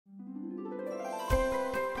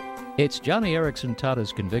It's Johnny Erickson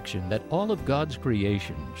Tada's conviction that all of God's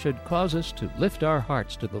creation should cause us to lift our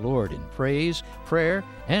hearts to the Lord in praise, prayer,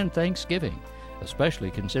 and thanksgiving,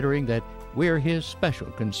 especially considering that we're His special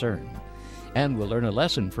concern. And we'll learn a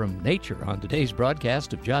lesson from nature on today's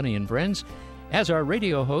broadcast of Johnny and Friends as our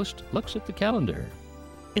radio host looks at the calendar.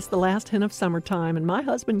 It's the last hint of summertime, and my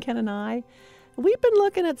husband Ken and I, we've been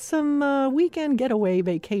looking at some weekend getaway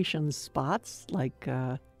vacation spots like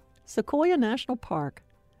Sequoia National Park.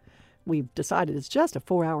 We've decided it's just a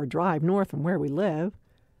 4-hour drive north from where we live.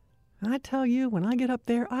 I tell you, when I get up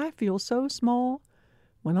there, I feel so small.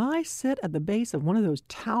 When I sit at the base of one of those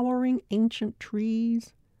towering ancient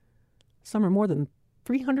trees, some are more than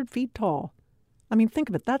 300 feet tall. I mean, think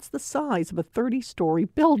of it. That's the size of a 30-story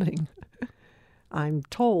building. I'm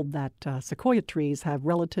told that sequoia trees have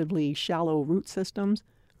relatively shallow root systems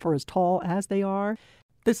for as tall as they are.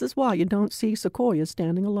 This is why you don't see sequoias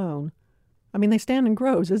standing alone. I mean, they stand in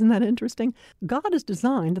groves. Isn't that interesting? God has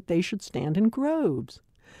designed that they should stand in groves.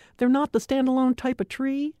 They're not the standalone type of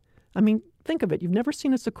tree. I mean, think of it. You've never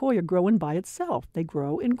seen a sequoia growing by itself. They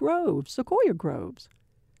grow in groves, sequoia groves.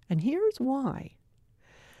 And here's why.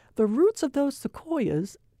 The roots of those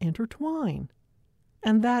sequoias intertwine.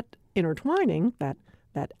 And that intertwining, that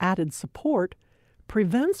added support,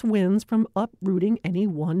 prevents winds from uprooting any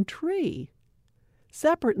one tree.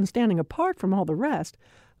 Separate and standing apart from all the rest,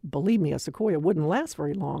 believe me, a sequoia wouldn't last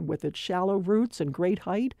very long. With its shallow roots and great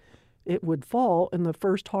height, it would fall in the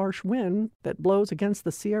first harsh wind that blows against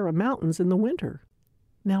the Sierra Mountains in the winter.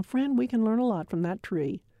 Now, friend, we can learn a lot from that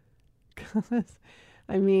tree.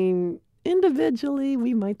 I mean, individually,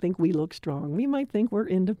 we might think we look strong. We might think we're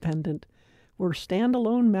independent. We're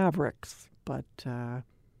standalone mavericks. But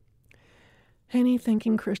any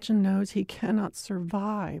thinking Christian knows he cannot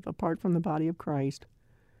survive apart from the body of Christ.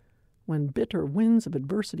 When bitter winds of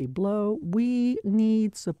adversity blow, we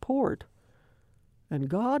need support. And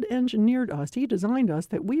God engineered us, He designed us,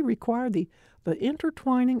 that we require the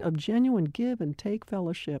intertwining of genuine give and take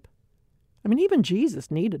fellowship. I mean, even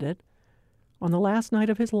Jesus needed it. On the last night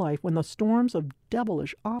of His life, when the storms of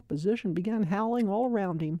devilish opposition began howling all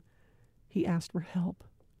around Him, He asked for help.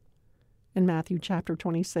 In Matthew chapter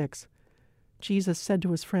 26, Jesus said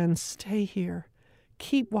to His friends, "Stay here.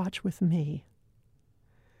 Keep watch with me."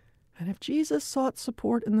 And if Jesus sought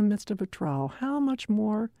support in the midst of a trial, how much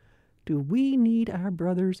more do we need our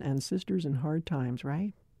brothers and sisters in hard times,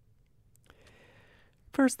 right?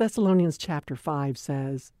 1 Thessalonians chapter 5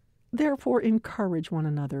 says, "Therefore encourage one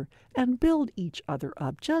another and build each other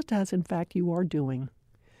up, just as in fact you are doing.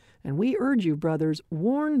 And we urge you, brothers,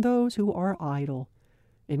 warn those who are idle,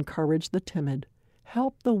 encourage the timid,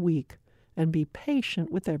 help the weak, and be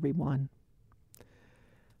patient with everyone."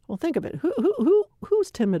 Well, think of it.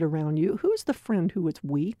 Who's timid around you? Who's the friend who is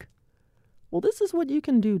weak? Well, this is what you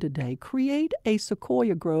can do today. Create a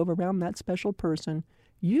sequoia grove around that special person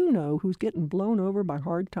you know who's getting blown over by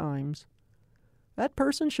hard times. That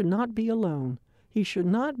person should not be alone. He should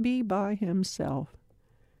not be by himself.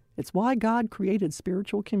 It's why God created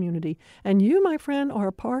spiritual community. And you, my friend, are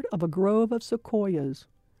a part of a grove of sequoias.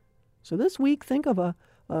 So this week, think of a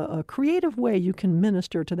creative way you can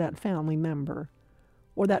minister to that family member,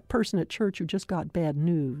 or that person at church who just got bad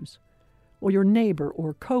news, or your neighbor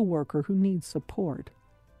or coworker who needs support.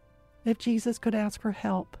 If Jesus could ask for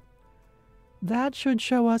help, that should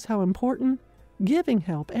show us how important giving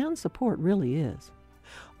help and support really is.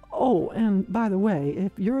 Oh, and by the way,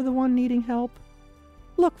 if you're the one needing help,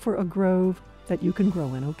 look for a grove that you can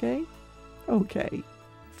grow in, okay? Okay.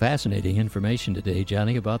 Fascinating information today,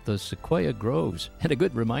 Johnny, about the sequoia groves, and a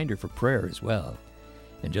good reminder for prayer as well.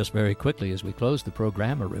 And just very quickly as we close the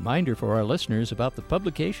program, a reminder for our listeners about the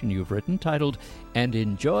publication you've written titled, "And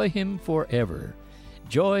Enjoy Him Forever."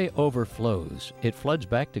 Joy overflows. It floods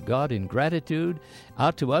back to God in gratitude,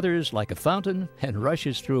 out to others like a fountain, and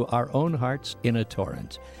rushes through our own hearts in a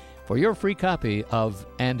torrent. For your free copy of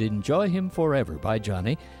And Enjoy Him Forever by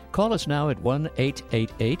Johnny, call us now at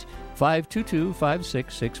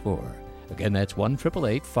 1-888-522-5664. Again, that's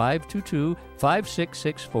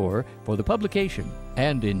 1-888-522-5664 for the publication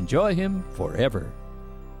And Enjoy Him Forever.